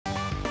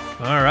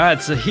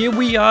Alright, so here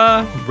we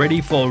are,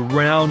 ready for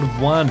round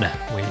one.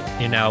 We're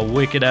in our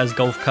wicked ass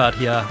golf cart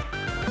here.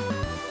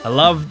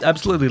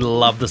 Absolutely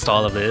love the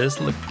style of this.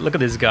 Look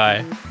at this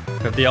guy. We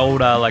have the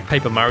old like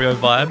Paper Mario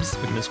vibes.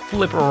 We can just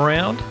flip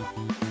around.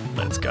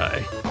 Let's go.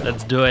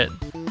 Let's do it.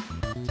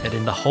 Head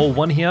into hole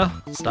one here.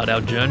 Start our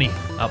journey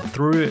up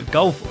through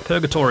golf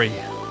purgatory.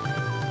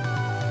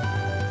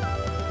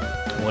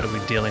 What are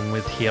we dealing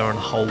with here on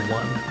hole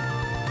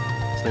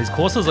one? So these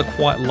courses are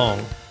quite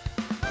long.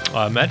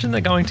 I imagine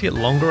they're going to get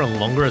longer and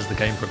longer as the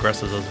game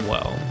progresses as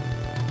well.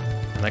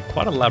 And they're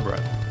quite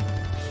elaborate.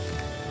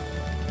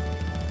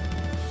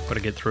 Got to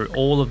get through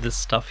all of this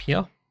stuff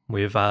here.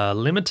 We've a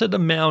limited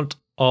amount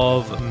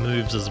of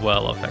moves as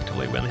well,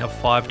 effectively. We only have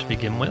 5 to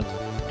begin with.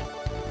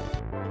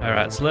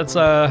 Alright, so let's,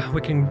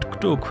 we can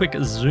do a quick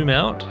zoom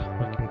out.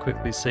 We can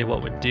quickly see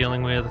what we're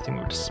dealing with. I think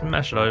we'll just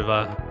smash it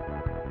over.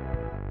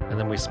 And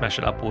then we smash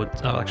it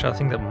upwards. Oh, actually, I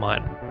think that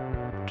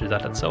might do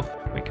that itself.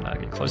 We can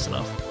get close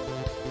enough.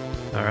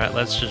 Alright,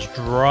 let's just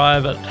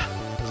drive it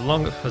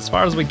as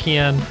far as we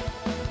can.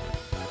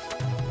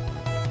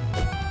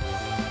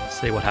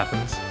 See what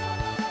happens.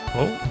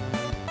 Oh.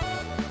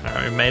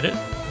 Alright, we made it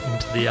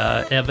into the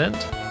air vent,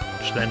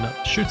 which then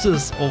shoots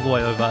us all the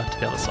way over to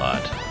the other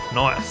side.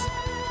 Nice.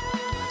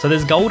 So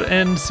there's gold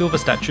and silver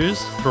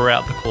statues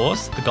throughout the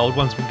course. The gold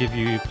ones will give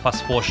you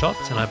 +4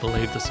 shots, and I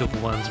believe the silver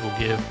ones will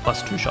give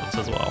 +2 shots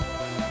as well.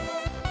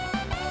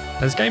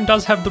 This game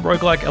does have the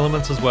roguelike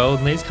elements as well,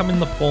 and these come in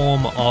the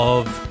form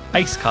of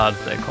ace cards,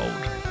 they're called.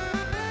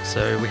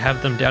 So we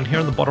have them down here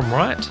on the bottom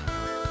right,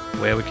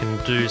 where we can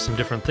do some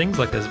different things.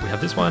 Like we have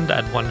this one to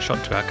add 1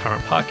 shot to our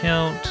current par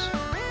count.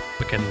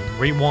 We can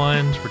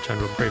rewind, return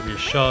to a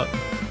previous shot.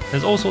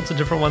 There's all sorts of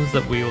different ones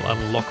that we will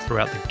unlock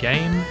throughout the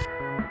game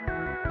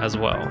as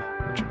well,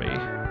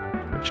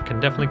 which can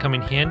definitely come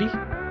in handy.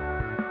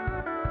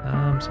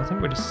 So I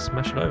think we just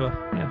smash it over.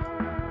 Yeah,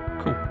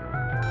 cool.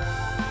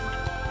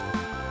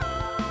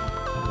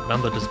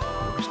 We'll just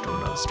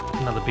do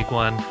another big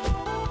one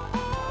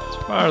as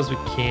far as we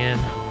can.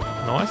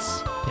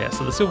 Nice. Yeah,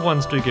 so the silver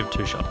ones do give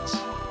 2 shots.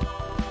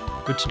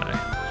 Good to know.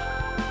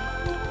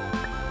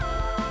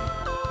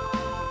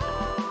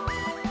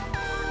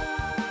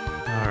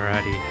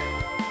 Alrighty.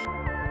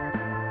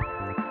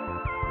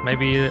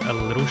 Maybe a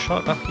little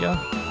shot up here.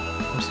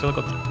 I still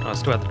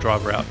have the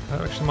driver out.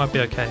 That actually might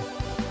be okay.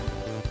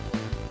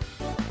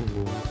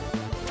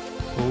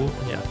 Ooh,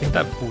 yeah, I think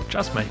that will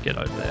just make it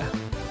over there.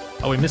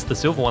 Oh, we missed the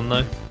silver one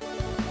though.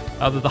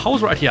 The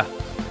hole's right here.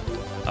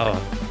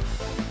 Oh.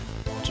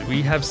 Do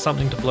we have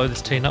something to blow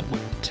this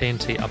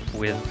TNT up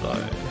with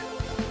though?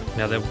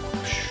 Now there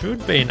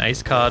should be an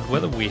ace card,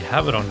 whether we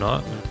have it or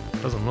not.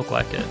 Doesn't look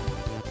like it.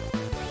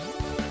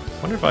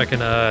 Wonder if I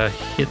can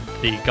hit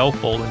the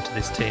golf ball into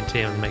this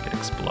TNT and make it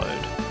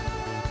explode.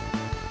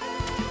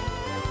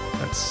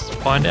 Let's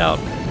find out.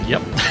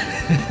 Yep,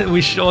 we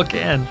sure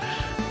can.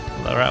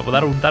 Alright, well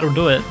that'll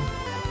do it.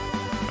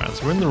 Alright,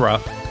 so we're in the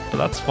rough, but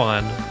that's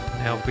fine.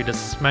 Now if we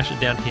just smash it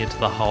down here to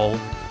the hole.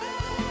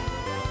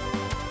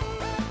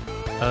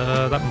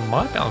 That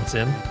might bounce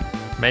in.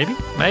 Maybe?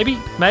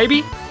 Maybe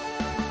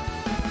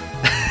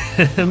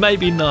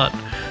not.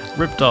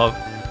 Ripped off.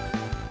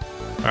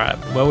 Alright,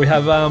 well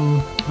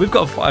we've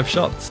got 5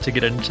 shots to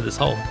get into this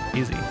hole.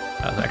 Easy.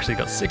 I've actually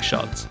got 6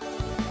 shots.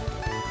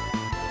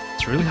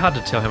 It's really hard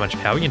to tell how much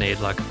power you need.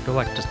 Like, I feel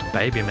like just a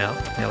baby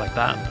amount. Yeah, like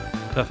that.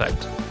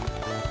 Perfect.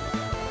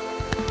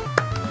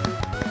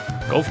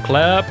 Golf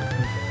clap.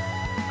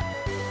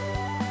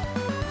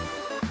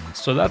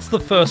 So that's the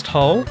first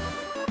hole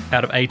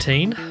out of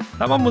 18.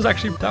 That one was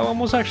actually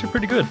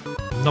pretty good.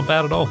 Not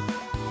bad at all.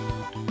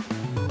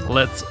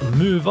 Let's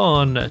move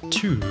on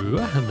to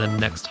the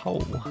next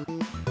hole.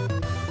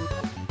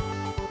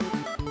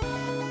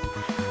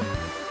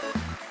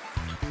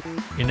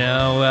 In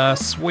our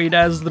sweet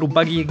as little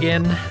buggy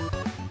again,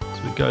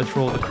 as we go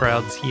through all the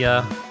crowds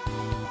here,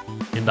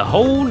 into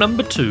hole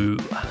number 2.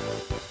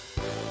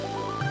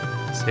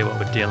 See what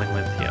we're dealing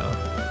with here.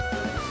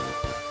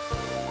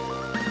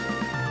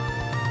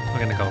 We're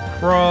gonna go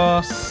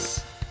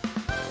across.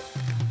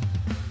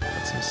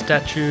 Got some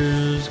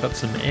statues, got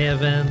some air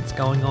vents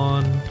going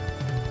on.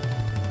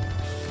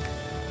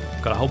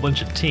 Got a whole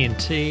bunch of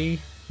TNT.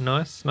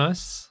 Nice,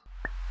 nice.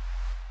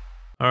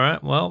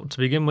 Alright, well, to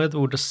begin with,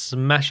 we'll just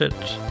smash it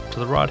to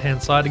the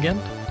right-hand side again.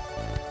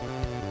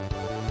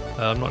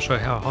 I'm not sure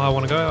how high I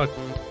want to go.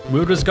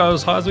 We'll just go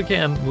as high as we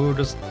can. We'll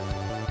just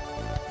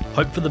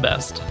hope for the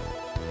best.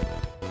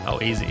 Oh,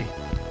 easy.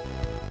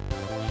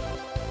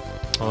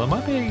 Well, it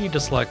might be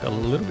just like a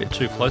little bit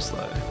too close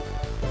though,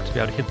 to be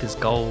able to hit this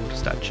gold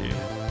statue.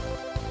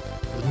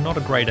 It's not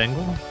a great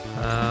angle.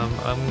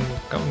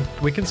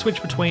 We can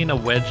switch between a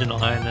wedge, an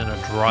iron, and a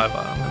driver.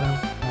 I'm gonna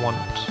want...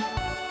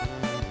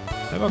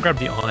 Maybe I'll grab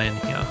the iron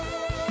here.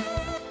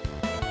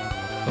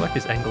 I feel like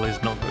this angle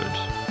is not good.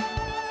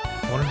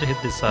 I wanted to hit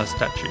this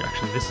statue,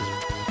 actually. This is...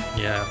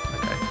 yeah,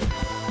 okay.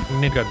 We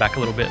need to go back a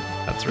little bit.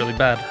 That's really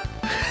bad.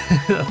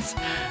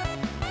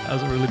 That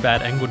was a really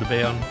bad angle to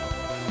be on.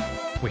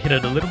 We hit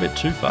it a little bit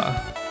too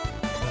far.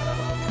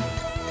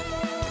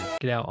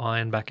 get our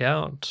iron back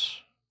out.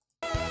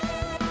 Iron.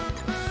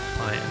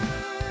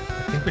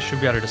 I think we should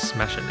be able to just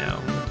smash it now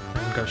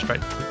and go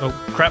straight through. Oh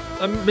crap,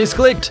 I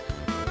misclicked!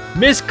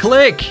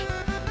 Misclick!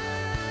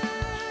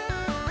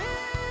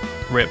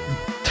 Rip.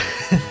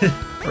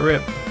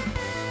 Rip.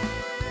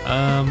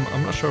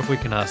 I'm not sure if we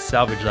can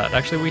salvage that.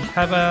 Actually, we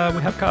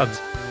have cards.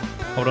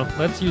 Hold on,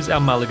 let's use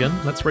our mulligan.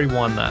 Let's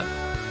rewind that.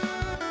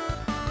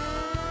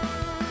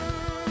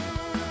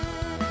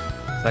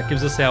 So that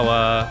gives us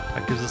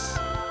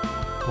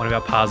one of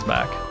our pars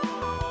back.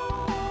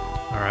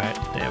 All right,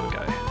 there we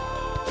go.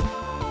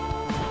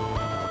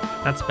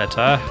 That's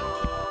better.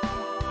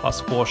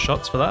 Plus 4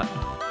 shots for that.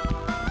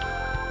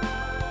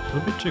 A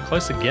little bit too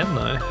close again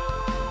though.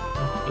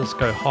 Just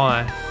go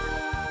high.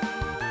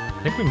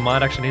 I think we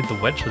might actually need the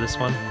wedge for this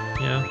one.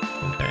 Yeah,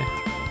 okay.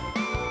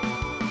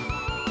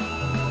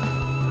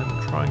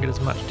 And try and get as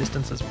much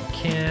distance as we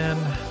can.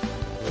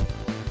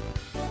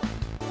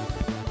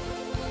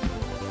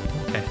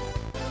 Okay.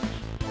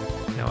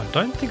 Now I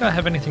don't think I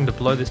have anything to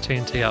blow this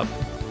TNT up.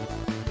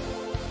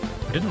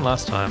 I didn't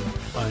last time.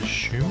 I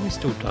assume we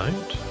still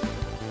don't.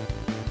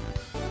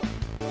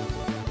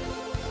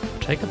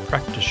 Take a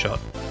practice shot.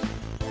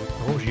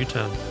 What was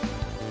U-turn?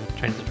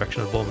 Change the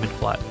direction of the ball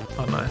mid-flight.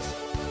 Oh, nice.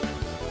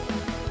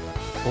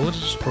 Ball is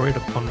destroyed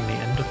upon the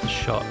end of the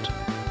shot.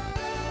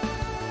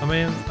 I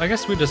mean, I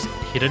guess we just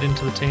hit it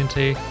into the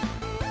TNT.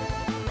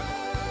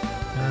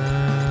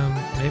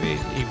 Maybe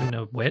even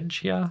a wedge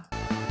here.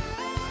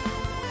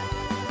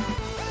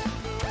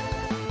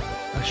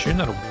 I assume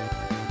that'll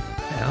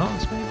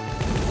bounce, maybe?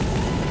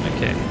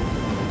 Okay.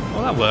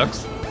 Well, that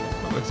works.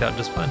 That works out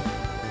just fine.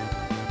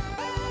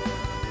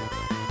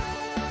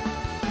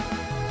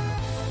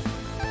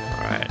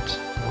 Alright,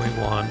 we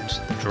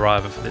want the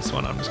driver for this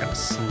one. I'm just going to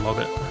slog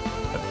it.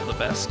 Hope for the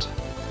best.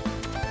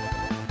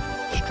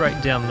 Straight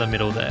down the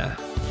middle there.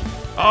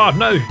 Oh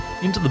no!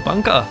 Into the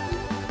bunker!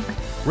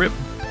 Rip.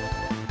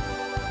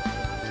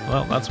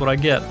 Well, that's what I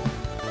get.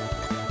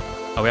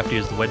 Oh, we have to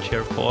use the wedge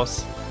here, of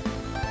course.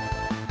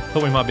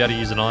 Thought we might be able to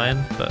use an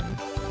iron, but...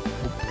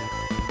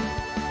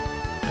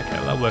 Okay,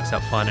 well that works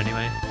out fine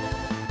anyway.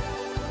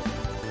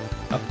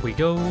 Up we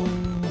go,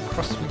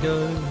 across we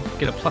go,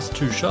 get a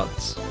 +2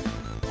 shots.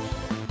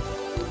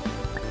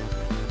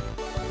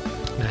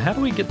 Now how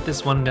do we get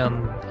this one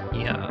down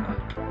here?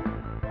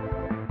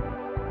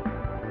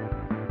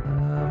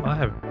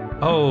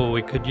 Oh,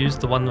 we could use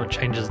the one that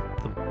changes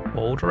the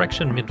ball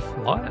direction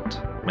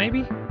mid-flight,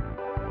 maybe? We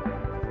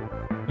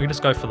can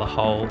just go for the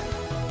hole.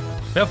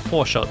 We have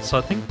 4 shots, so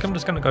I think I'm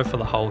just going to go for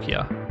the hole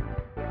here.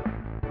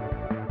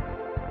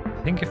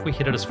 I think if we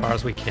hit it as far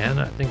as we can,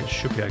 I think it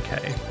should be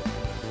okay.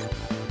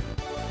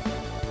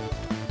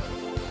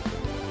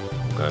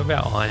 We'll go with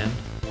our iron.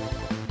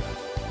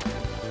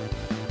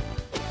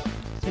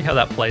 See how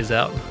that plays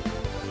out.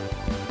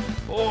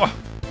 Oh!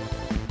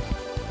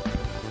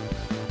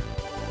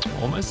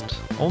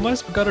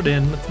 Almost got it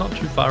in. It's not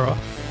too far off.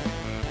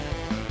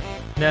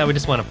 Now we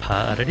just want to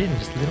part it in,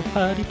 just a little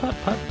party putt.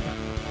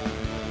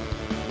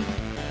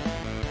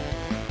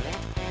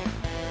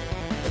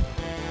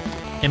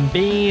 And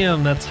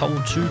bam, that's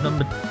hole 2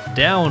 number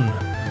down.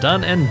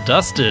 Done and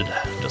dusted,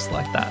 just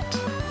like that.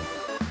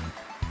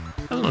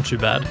 That's not too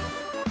bad.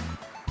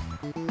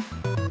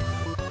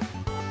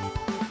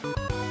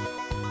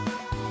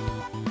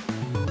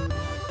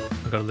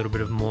 We've got a little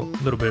bit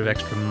of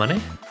extra money.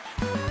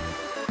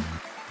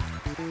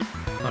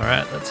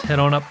 Alright, let's head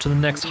on up to the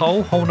next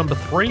hole, hole number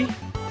 3, and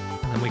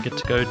then we get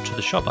to go to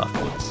the shop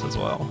afterwards as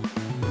well.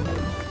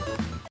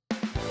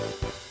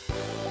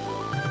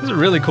 This is a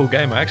really cool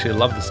game, I actually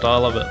love the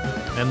style of it.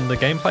 And the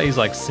gameplay is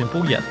like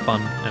simple yet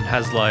fun, and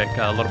has like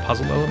a lot of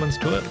puzzle elements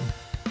to it.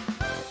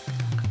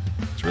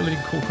 It's a really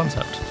cool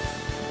concept.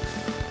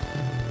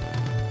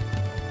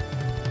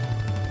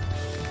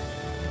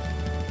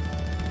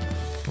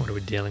 What are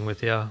we dealing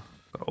with here?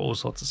 Got all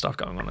sorts of stuff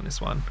going on in this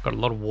one. Got a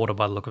lot of water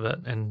by the look of it,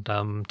 and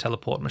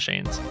teleport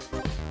machines.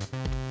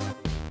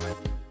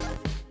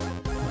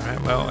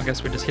 Alright, well, I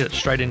guess we just hit it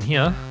straight in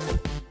here.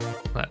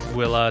 That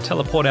will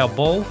teleport our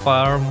ball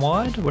far and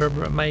wide,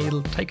 wherever it may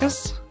take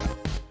us.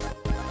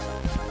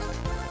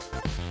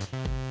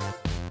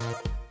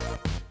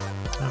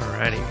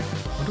 Alrighty,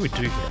 what do we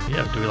do here?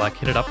 Yeah, do we like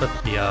hit it up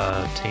at the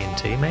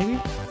TNT maybe?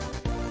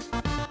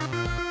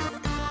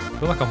 I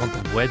feel like I want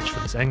the wedge for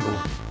this angle.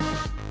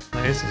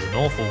 This is an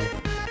awful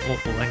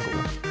angle.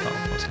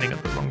 Oh, I was hitting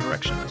it the wrong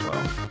direction as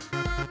well.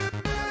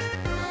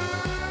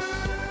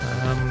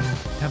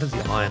 How does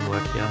the iron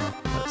work here?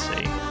 Let's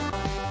see.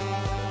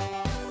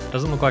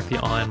 Doesn't look like the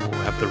iron will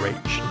have the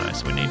reach. No,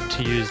 so we need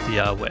to use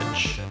the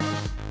wedge.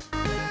 I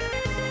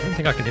don't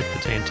think I can hit the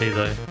TNT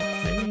though.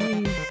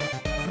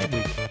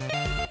 Maybe.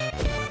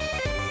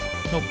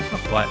 Nope,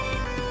 not quite.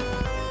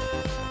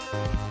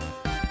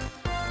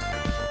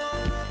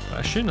 I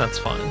assume that's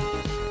fine.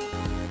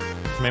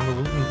 I mean, we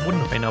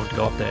wouldn't have been able to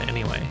go up there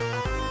anyway.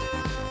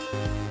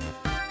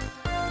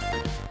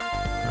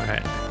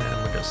 Alright,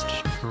 and we'll just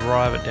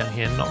drive it down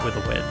here, not with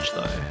a wedge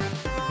though.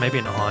 Maybe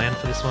an iron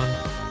for this one.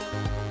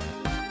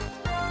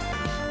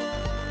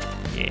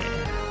 Yeah.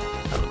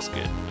 looks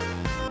good.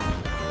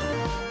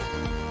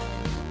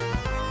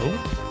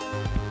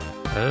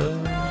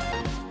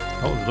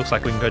 Oh, it looks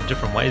like we can go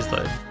different ways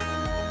though.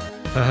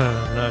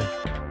 No.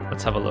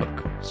 Let's have a look.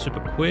 Super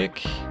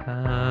quick.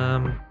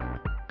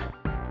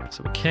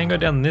 So we can go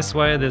down this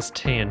way. There's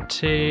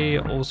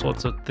TNT, all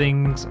sorts of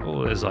things.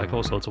 Oh, there's like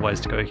all sorts of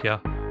ways to go here.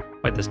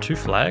 Wait, there's 2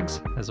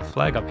 flags? There's a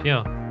flag up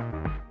here.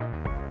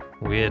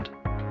 Weird.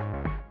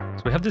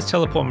 So we have this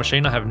teleport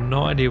machine. I have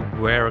no idea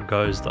where it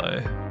goes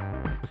though.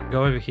 We can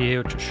go over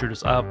here, which will shoot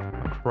us up,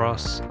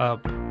 across,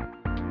 up,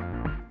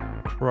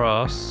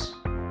 across.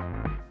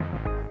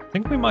 I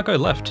think we might go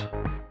left.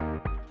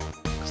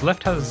 Because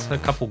left has a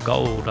couple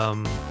gold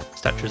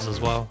statues as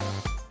well.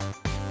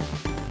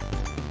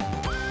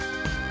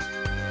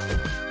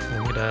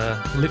 We'll get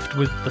a lift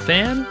with the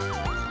fan.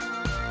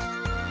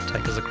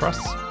 Take us across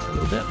a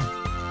little bit.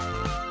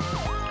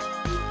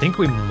 I think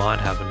we might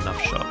have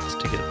enough shots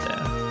to get it there.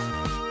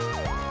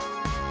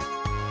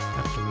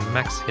 Have to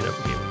max hit it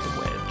here with the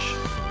wedge.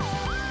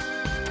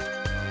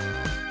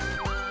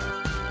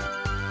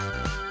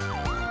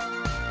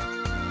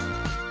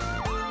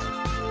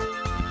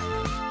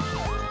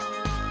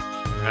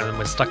 And then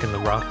we're stuck in the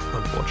rough,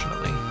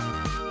 unfortunately.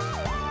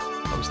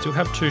 But we still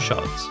have 2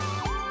 shots.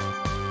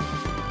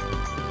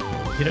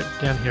 We'll hit it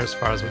down here as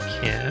far as we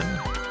can.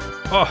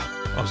 Oh,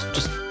 I was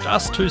just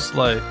too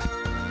slow.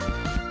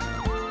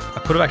 I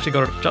could have actually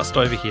got it just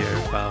over here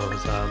if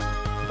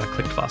I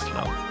clicked fast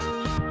enough.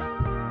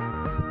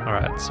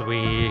 Alright, so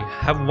we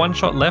have 1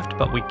 shot left,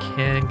 but we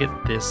can get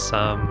this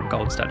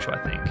gold statue, I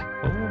think.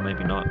 Oh,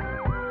 maybe not.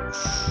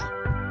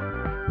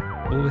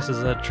 Oh, this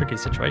is a tricky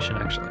situation,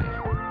 actually.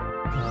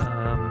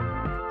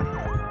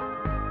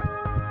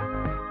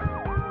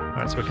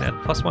 Alright, so we can add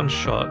 +1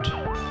 shot,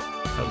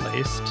 at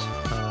least.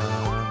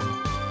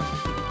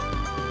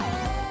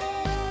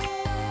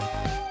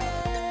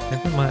 I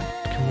think we might...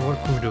 What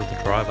can we do with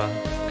the driver?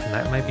 Can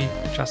that maybe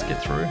just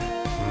get through?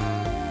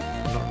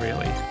 Not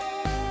really.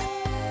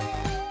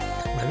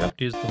 Maybe I have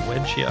to use the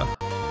wedge here.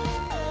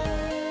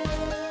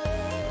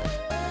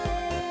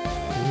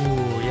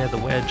 Ooh, yeah, the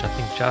wedge I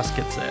think just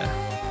gets there.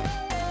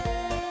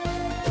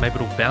 Maybe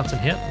it'll bounce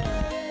and hit.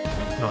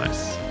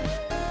 Nice.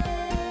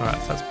 Alright,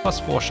 so that's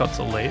 +4 shots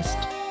at least.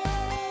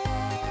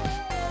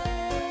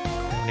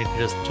 We need to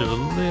just do a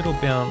little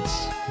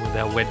bounce with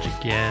our wedge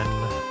again.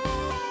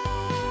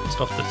 Just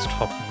off this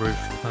top roof.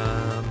 I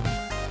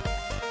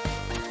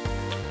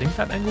think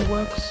that angle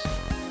works.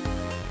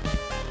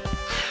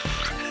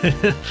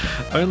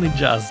 Only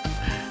just.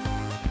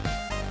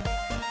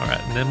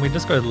 Alright, and then we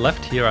just go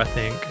left here, I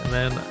think, and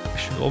then we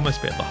should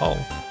almost be at the hole.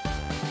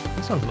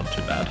 This one's not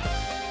too bad.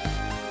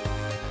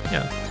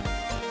 Yeah.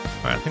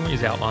 Alright, I think we'll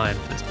use outline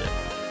for this bit.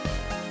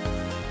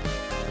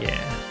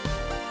 Yeah.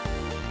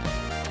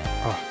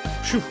 Oh,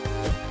 phew.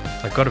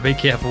 I've got to be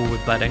careful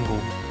with that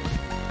angle.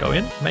 Go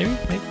in, maybe?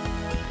 Maybe?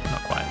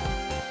 Not quite.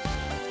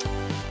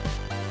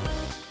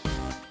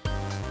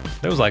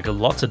 There was like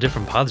lots of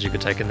different paths you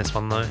could take in this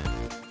one though,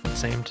 it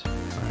seemed.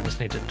 I just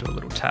need to do a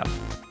little tap.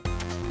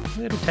 A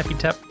little tappy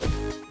tap.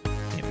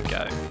 Here we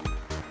go.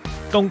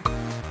 Donk.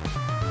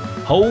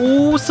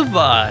 Hole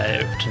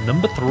survived.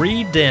 Number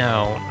 3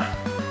 down.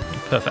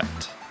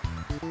 Perfect.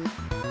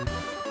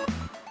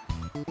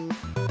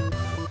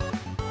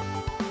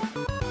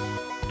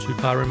 Two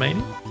par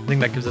remaining. I think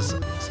that gives us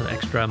some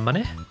extra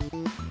money.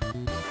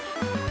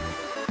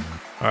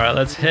 Alright,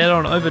 let's head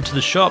on over to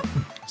the shop.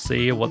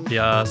 See what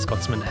the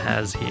Scotsman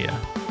has here.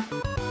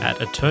 At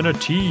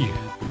Eternity.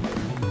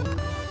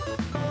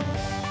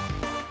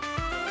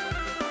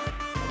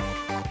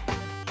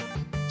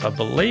 So I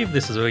believe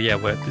this is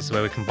where, this is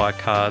where we can buy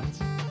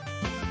cards.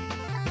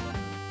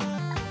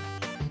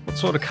 What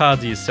sort of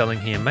cards are you selling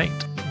here, mate?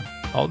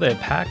 Oh, they're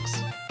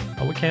packs.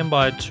 Oh, we can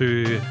buy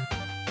 2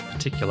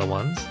 particular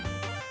ones.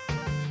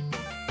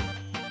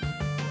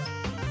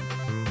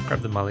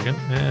 Grab the mulligan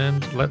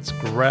and let's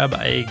grab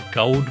a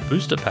gold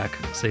booster pack.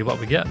 See what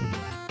we get.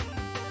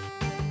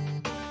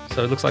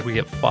 So it looks like we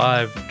get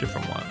 5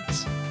 different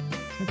ones.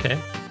 Okay.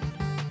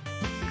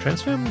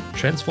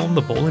 Transform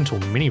the ball into a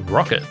mini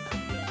rocket.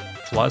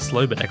 Flies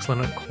slow but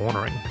excellent at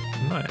cornering.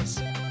 Nice.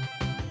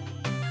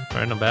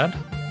 Very not bad.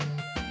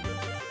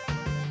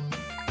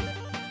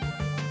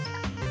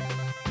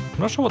 I'm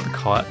not sure what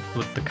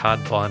the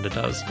card binder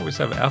does. Oh, we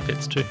have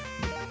outfits too.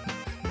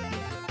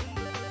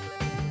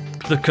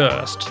 The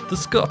Cursed, the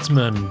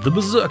Scotsman, the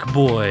Berserk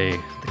Boy,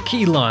 the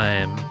Key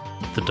Lime,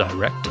 the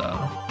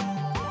Director,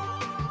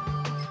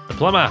 the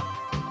Plumber.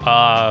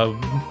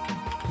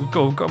 We've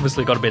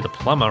obviously got to be the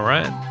Plumber,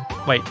 right?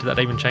 Wait, did that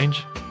even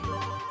change?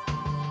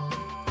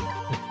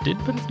 It did,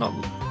 but it's not.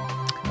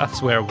 I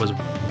swear it was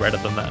redder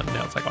than that.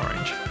 Now it's like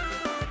orange.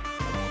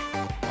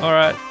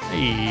 Alright.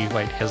 Hey,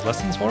 wait, he has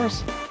lessons for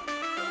us?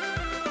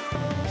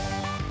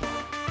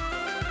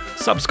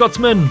 Sup,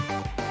 Scotsman?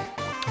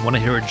 Want to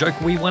hear a joke,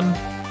 wee one?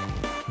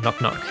 Knock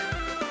knock.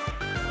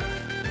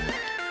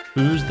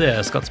 Who's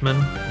there, Scotsman?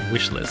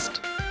 Wish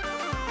list.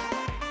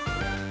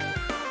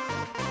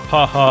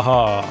 Ha ha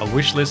ha, a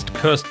wish list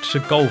cursed to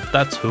golf,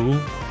 that's who.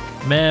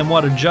 Man,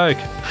 what a joke.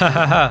 Ha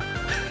ha ha.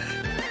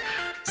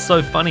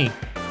 So funny.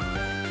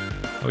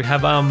 We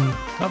have,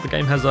 oh, the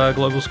game has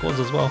global scores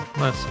as well.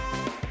 Nice.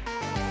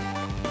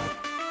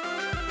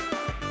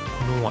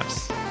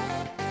 Nice.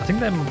 I think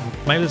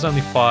maybe there's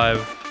only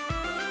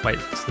 5. Wait,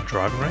 it's the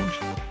driving range?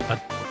 I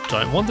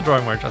don't want the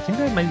driving range. I think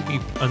there may be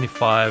only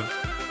 5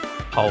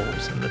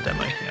 holes in the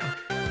demo here.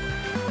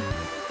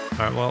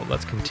 Alright, well,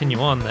 let's continue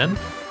on then.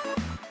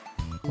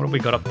 What have we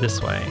got up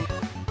this way?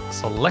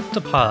 Select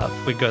a path.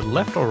 We go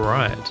left or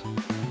right?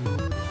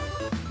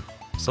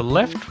 So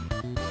left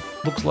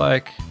looks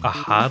like a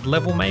hard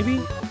level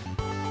maybe?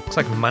 Looks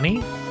like money,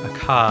 a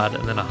card,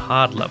 and then a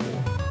hard level.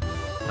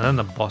 And then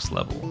the boss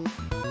level.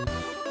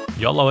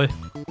 YOLO.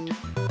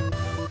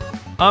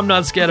 I'm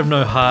not scared of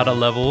no harder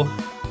level.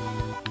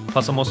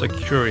 Plus I'm also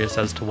curious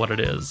as to what it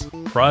is.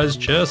 Prize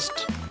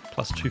chest,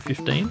 plus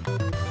 215.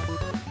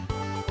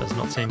 Does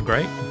not seem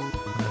great.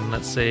 And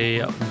let's see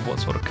what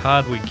sort of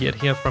card we get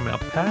here from our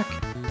pack.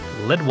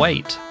 Lead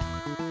weight.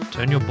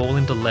 Turn your ball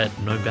into lead,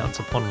 no bounce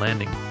upon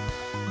landing.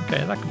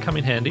 Okay, that could come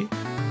in handy.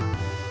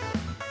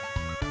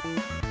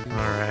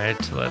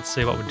 Alright, let's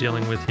see what we're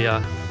dealing with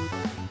here.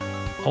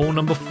 Hole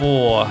number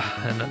 4,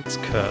 and it's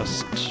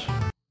cursed.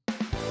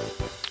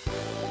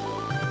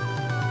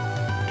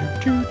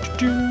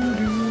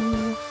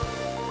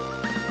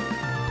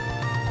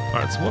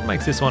 Alright, so what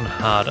makes this one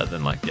harder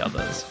than like the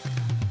others?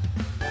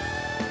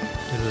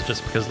 Is it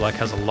just because like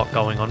has a lot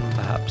going on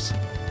perhaps?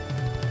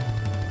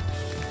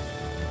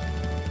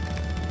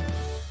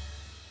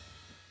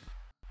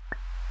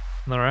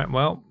 Alright,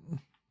 well,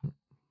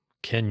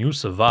 can you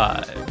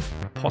survive?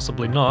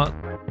 Possibly not.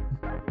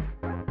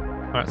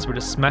 Alright, so we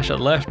just smash it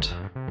left,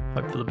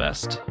 hope for the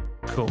best.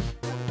 Cool.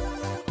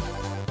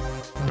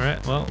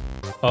 Alright, well,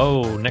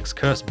 oh, next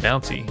curse,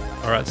 bouncy.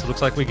 Alright, so it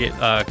looks like we get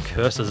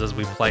curses as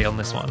we play on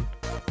this one.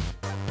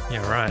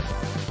 Yeah, right.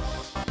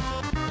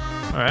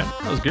 Alright,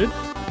 that was good.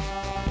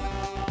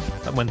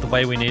 That went the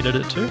way we needed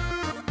it to.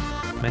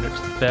 Made it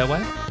to the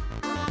fairway.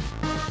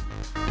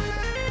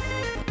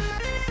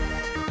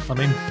 I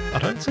mean, I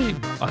don't see...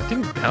 I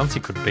think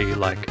bouncy could be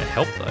like a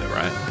help though,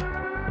 right?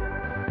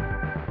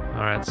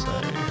 Alright, so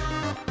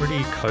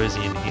pretty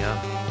cozy in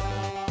here.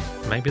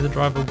 Maybe the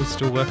driver would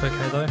still work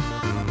okay though?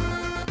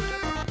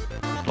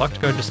 I'd like to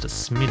go just a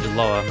smidge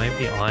lower,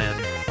 maybe iron.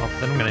 Oh,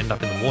 then I'm going to end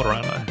up in the water,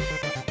 aren't I?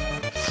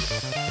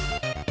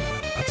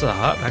 That's a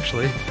heart,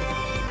 actually.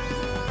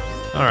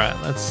 Alright,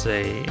 let's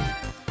see.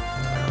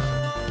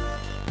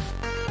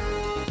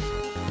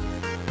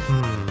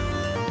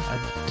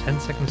 Add 10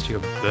 seconds to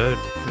your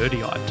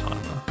birdie eye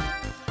timer.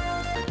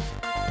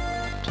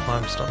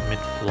 Time stop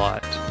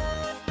mid-flight.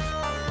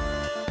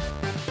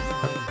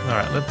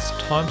 Alright, let's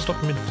time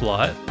stop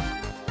mid-flight.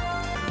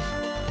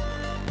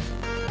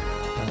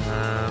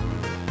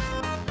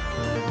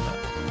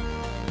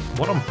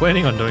 What I'm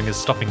planning on doing is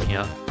stopping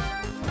here.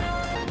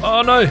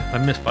 Oh no!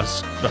 I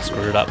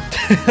screwed it up.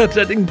 I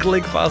didn't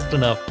click fast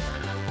enough.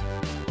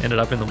 Ended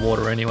up in the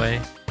water anyway.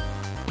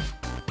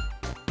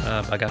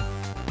 Bugger.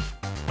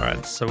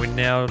 Alright, so we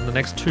now, the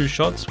next 2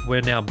 shots, we're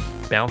now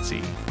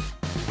bouncy.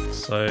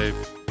 So,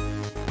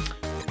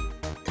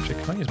 actually,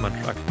 can I use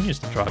I can use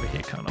the driver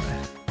here, can't I?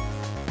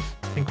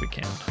 I think we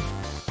can.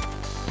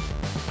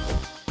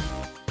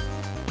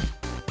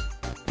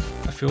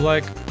 I feel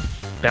like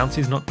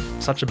bouncy's not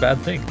such a bad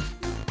thing.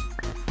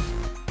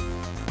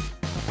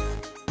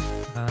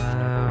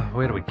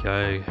 Where do we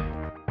go?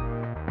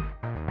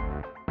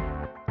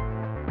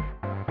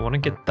 I want to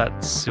get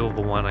that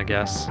silver one, I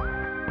guess.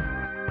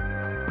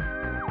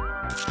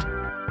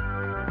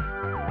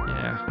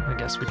 Yeah, I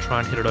guess we try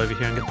and hit it over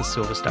here and get the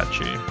silver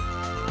statue.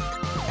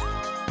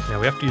 Now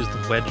we have to use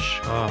the wedge.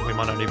 Oh, we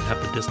might not even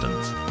have the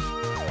distance.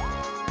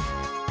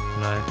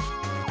 No.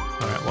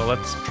 Alright, well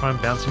let's try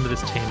and bounce into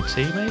this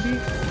TNT maybe?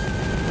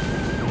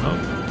 No.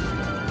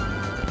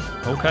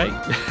 Okay.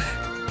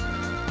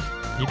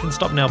 You can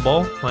stop now,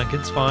 ball. Like,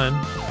 it's fine.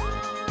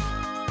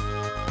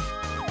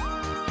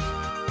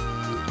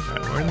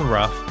 Alright, we're in the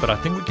rough, but I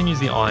think we can use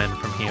the iron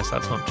from here, so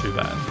that's not too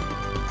bad.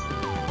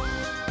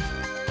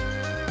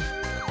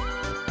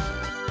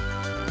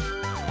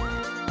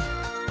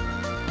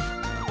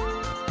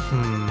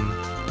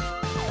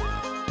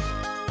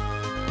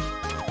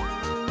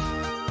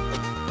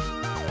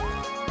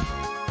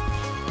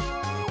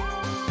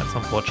 That's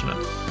unfortunate.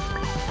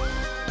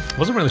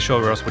 Wasn't really sure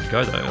where else we'd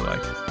go though,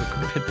 like, we could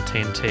have hit the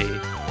TNT.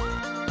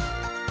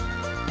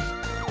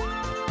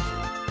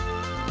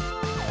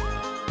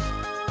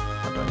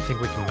 I don't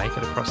think we can make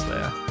it across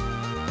there.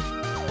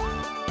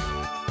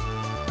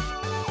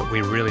 But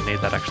we really need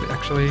that actually.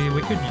 Actually,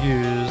 we could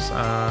use,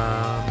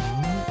 I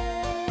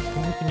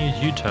think we can use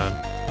U-turn.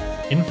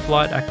 In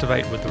flight,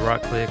 activate with the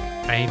right click,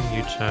 aim,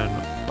 U-turn,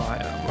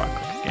 fire, right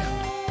click again.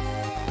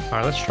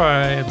 Alright, let's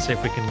try and see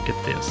if we can get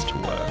this to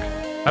work.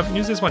 I haven't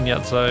used this one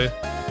yet, so...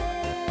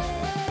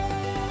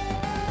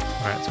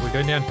 Alright, so we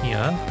go down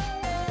here.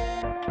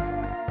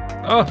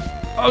 Oh,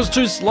 I was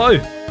too slow.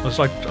 I was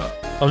like,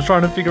 I was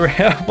trying to figure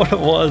out what it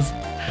was.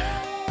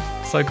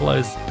 So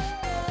close.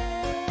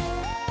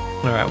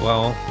 Alright,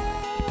 well,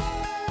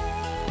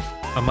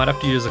 I might have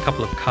to use a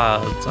couple of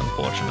cards,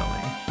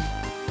 unfortunately,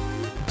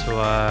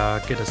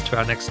 to get us to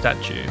our next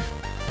statue.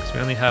 So we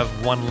only have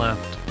one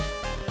left.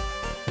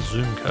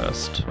 Zoom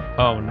cursed.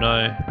 Oh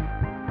no.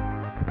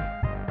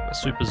 We're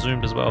super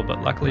zoomed as well,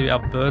 but luckily our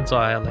bird's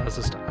eye allows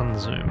us to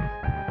unzoom.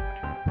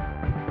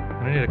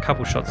 We need a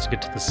couple shots to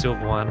get to the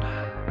silver one.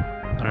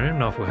 I don't even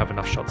know if we'll have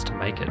enough shots to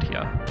make it here.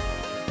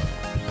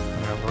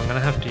 Alright, well I'm gonna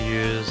have to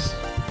use...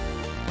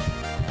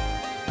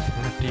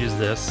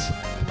 this.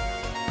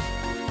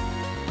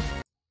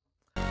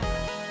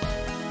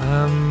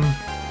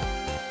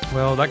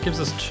 Well, that gives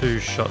us 2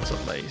 shots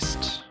at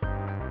least.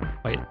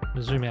 Wait,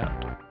 zoom out.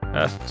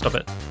 Stop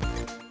it.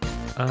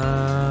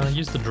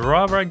 Use the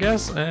driver, I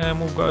guess, and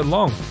we'll go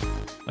long.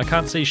 I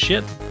can't see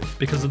shit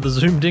because of the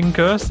zoomed in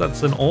curse.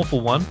 That's an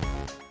awful one.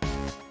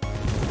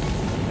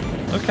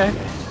 Okay.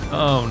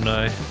 Oh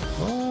no.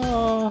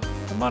 Oh,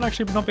 it might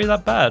actually not be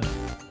that bad.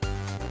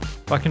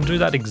 If I can do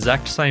that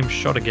exact same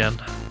shot again.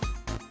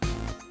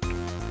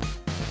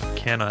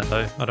 Can I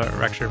though? I don't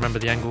actually remember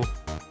the angle.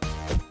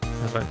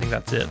 I don't think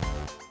that's it.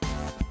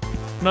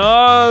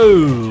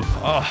 No!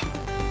 Oh.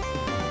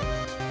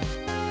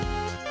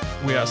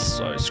 We are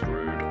so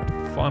screwed.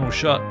 Final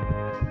shot.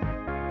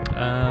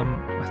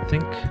 I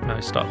think... No,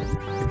 stop.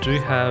 We do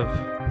have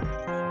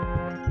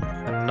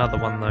another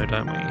one though,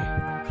 don't we?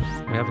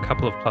 We have a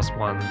couple of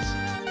 +1s.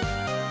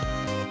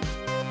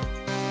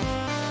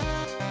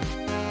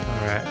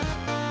 Alright.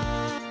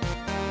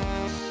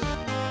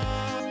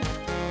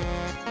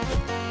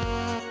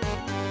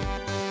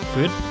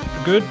 Good,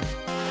 good.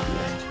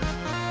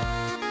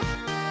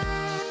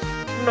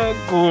 Not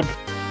good.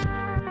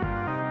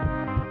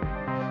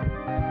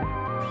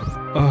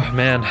 Oh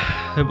man,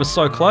 it was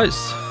so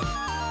close.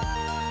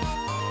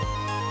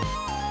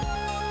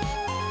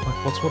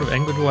 Like, what sort of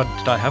angle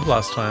did I have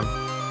last time?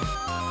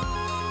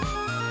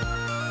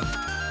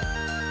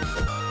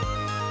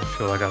 I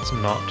feel like that's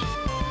not.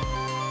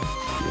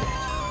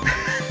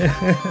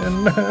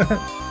 No.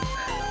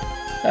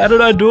 How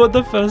did I do it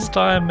the first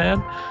time,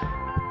 man?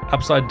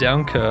 Upside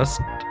down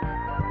cursed.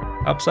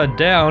 Upside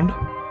down?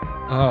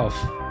 Oh,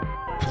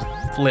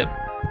 flip.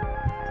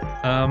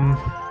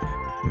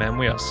 Man,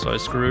 we are so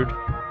screwed.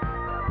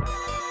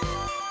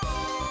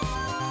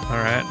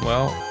 Alright,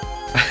 well.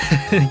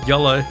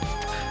 YOLO.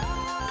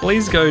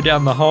 Please go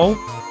down the hole.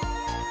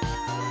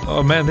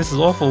 Oh man, this is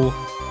awful.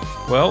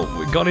 Well,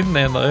 we got in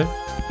there though.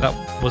 That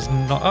was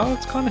not... Oh,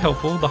 it's kind of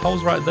helpful. The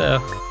hole's right there.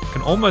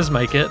 Can almost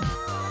make it.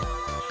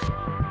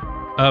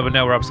 But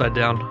now we're upside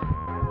down.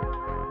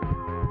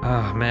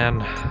 Ah, man.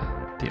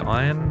 The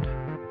iron?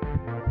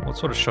 What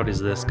sort of shot is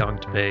this going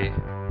to be?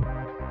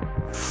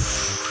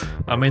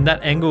 I mean,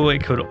 that angle,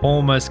 it could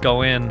almost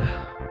go in.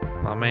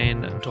 I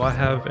mean, do I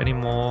have any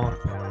more?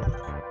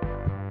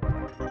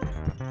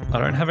 I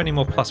don't have any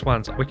more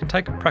 +1s. We can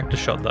take a practice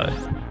shot, though.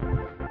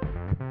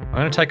 I'm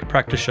going to take a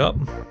practice shot.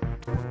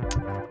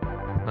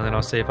 And then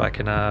I'll see if I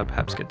can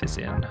perhaps get this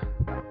in.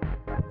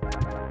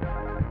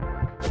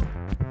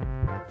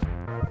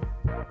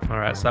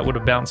 Alright, so that would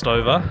have bounced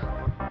over.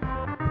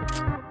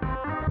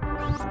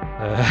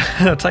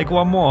 Take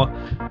one more,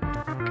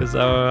 because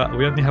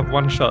we only have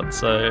one shot,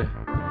 so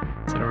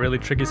it's in a really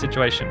tricky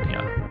situation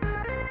here.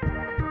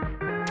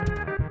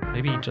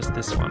 Maybe just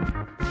this one.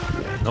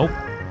 Nope.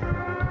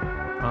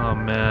 Oh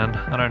man,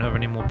 I don't have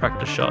any more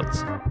practice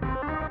shots.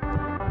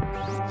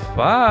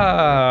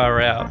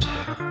 Far out.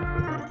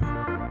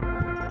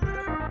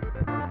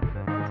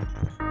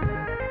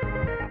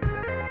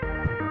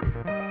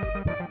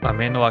 I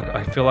mean, like,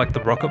 I feel like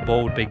the rocket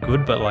ball would be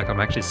good, but like, I'm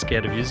actually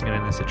scared of using it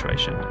in this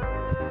situation.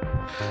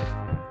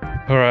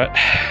 Alright,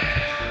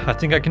 I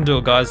think I can do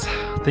it, guys.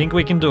 I think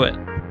we can do it.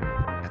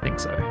 I think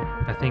so.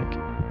 I think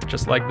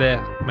just like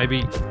there,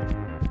 maybe...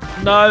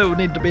 No, we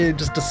need to be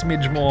just a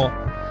smidge more.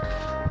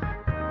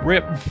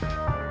 Rip.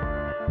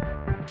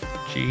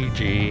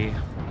 GG.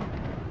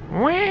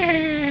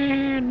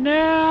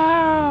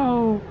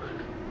 No!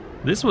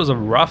 This was a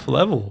rough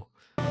level.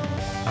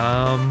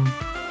 And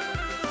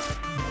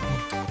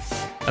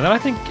then I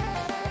think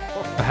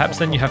perhaps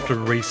then you have to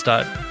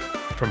restart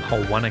from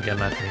hole 1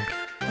 again, I think.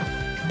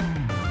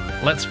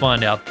 Let's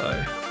find out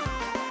though.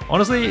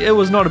 Honestly, it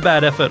was not a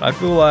bad effort. I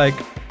feel like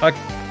I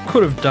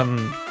could have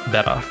done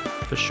better,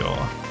 for sure.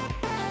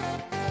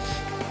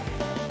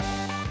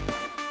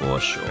 For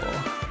sure.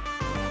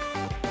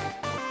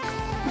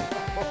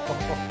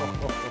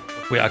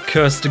 We are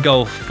cursed to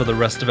golf for the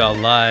rest of our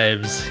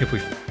lives. If we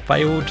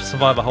fail to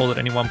survive a hole at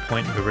any one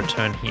point, we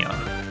return here.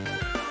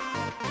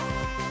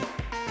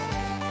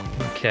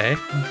 Okay.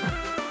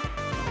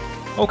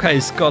 Okay,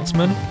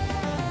 Scotsman.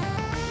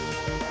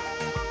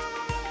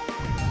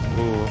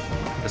 Ooh.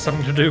 There's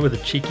something to do with a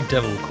cheeky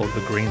devil called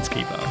the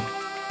Greenskeeper.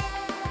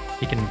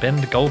 He can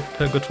bend golf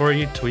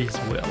purgatory to his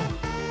will.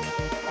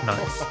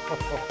 Nice.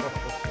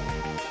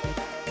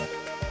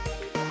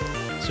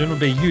 Soon it'll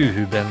be you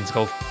who bends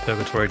golf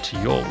purgatory to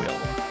your will.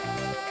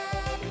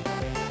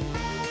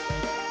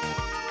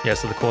 Yeah,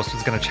 so the course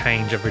is going to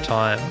change every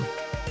time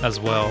as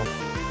well.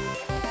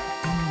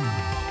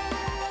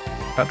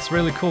 That's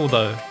really cool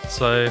though.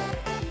 So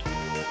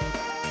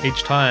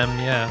each time,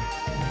 yeah,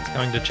 it's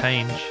going to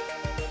change.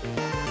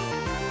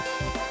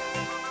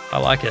 I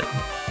like it.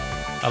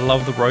 I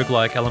love the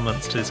roguelike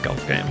elements to this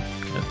golf game.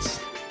 It's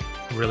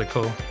really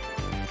cool.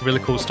 Really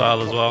cool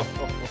style as well.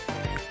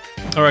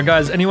 Alright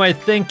guys, anyway,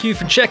 thank you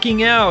for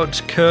checking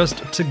out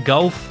Cursed to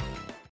Golf.